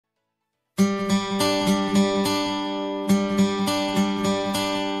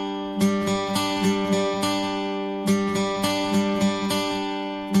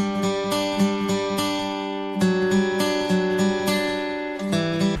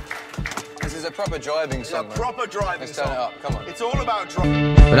is a proper driving song. It's a proper driving song. Let's turn it up, come on. It's all about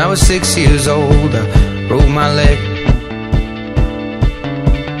driving. When I was 6 years old, I broke my leg.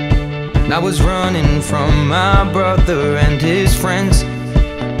 And I was running from my brother and his friends.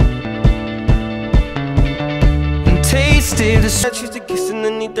 And tasted the She's the kissing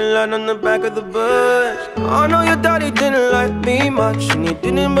underneath the light on the back of the bus. I know your daddy didn't like me much, and he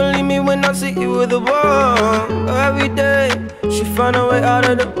didn't believe me when I said you were the one. Every day, she found a way out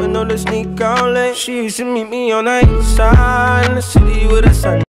of the window to sneak out late. She used to meet me on the east side in the city with the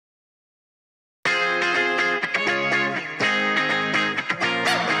sun.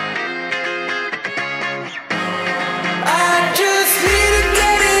 I just need to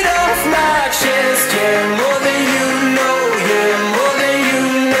get it off my chest, yeah, more than you know, yeah, more than you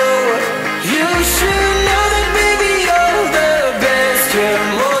know. You should know that, baby, you're the best, yeah,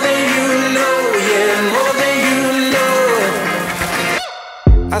 more than you know, yeah, more than you know.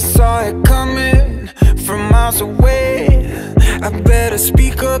 I saw it coming from miles away. I better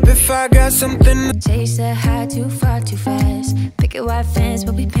speak up if I got something to chase that high too far too fast. Picket white fence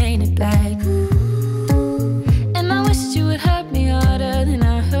but we painted black. And I wish that you would hurt me harder than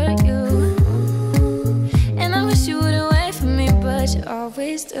I hurt you. And I wish you wouldn't wait for me, but you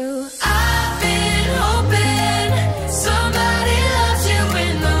always do. I've been hoping somebody loves you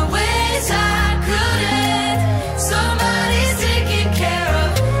in the ways I couldn't. Somebody's taking care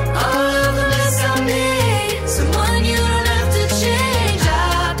of all of the mess I made. Someone you don't have to change.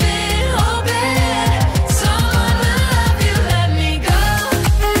 I've been hoping someone will love you, let me go.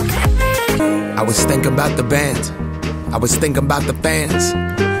 I was thinking about the band, I was thinking about the fans.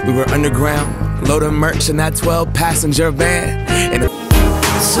 We were underground, loading merch in that 12-passenger van. And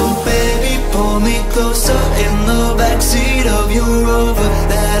so baby, pull me closer in the backseat of your Rover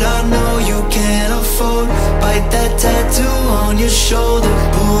that I know you can't afford. Bite that tattoo on your shoulder.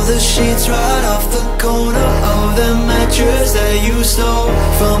 Pull the sheets right off the corner of the mattress that you stole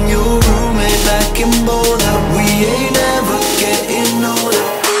from your roommate back in Boulder. We ain't ever getting older.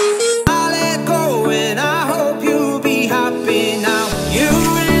 I let go and I hope you'll be happy now. You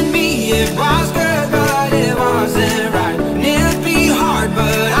and me, it was good, but it wasn't right. And it'll be hard,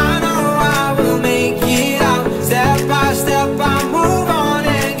 but I know I will make it out. Step by step, I move on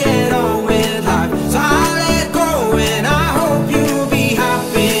and get on with life. So I let go and I hope you'll be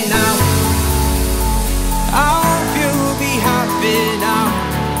happy now. I hope you'll be happy now.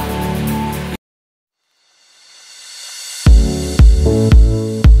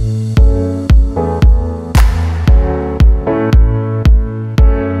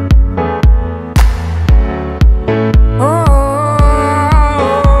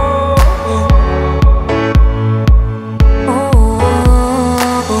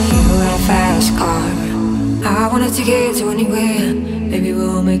 To get to anywhere, maybe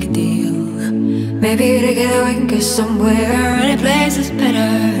we'll make a deal. Maybe together we can get somewhere. Any place is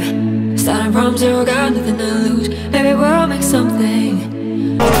better. Starting from zero, got nothing to lose. Maybe we'll make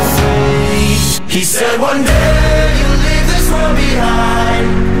something. He said one day you'll leave this world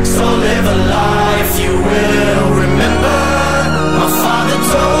behind, so live a life you will remember. My father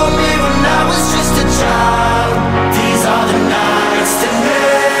told me when I was just a child, these are the nights that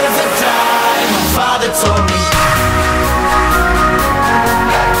never die. My father told me.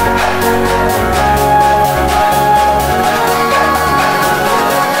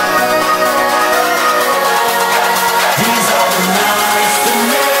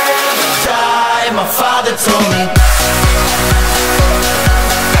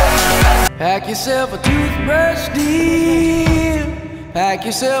 pack yourself a toothbrush, dear. Pack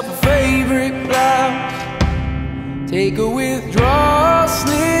yourself a favorite blouse. Take a withdrawal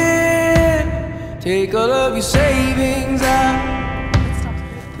slip. Take all of your savings out.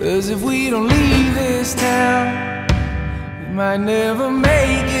 'Cause if we don't leave this town, we might never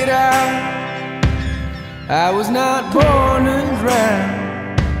make it out. I was not born to drown.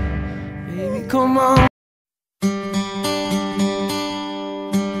 Baby, come on.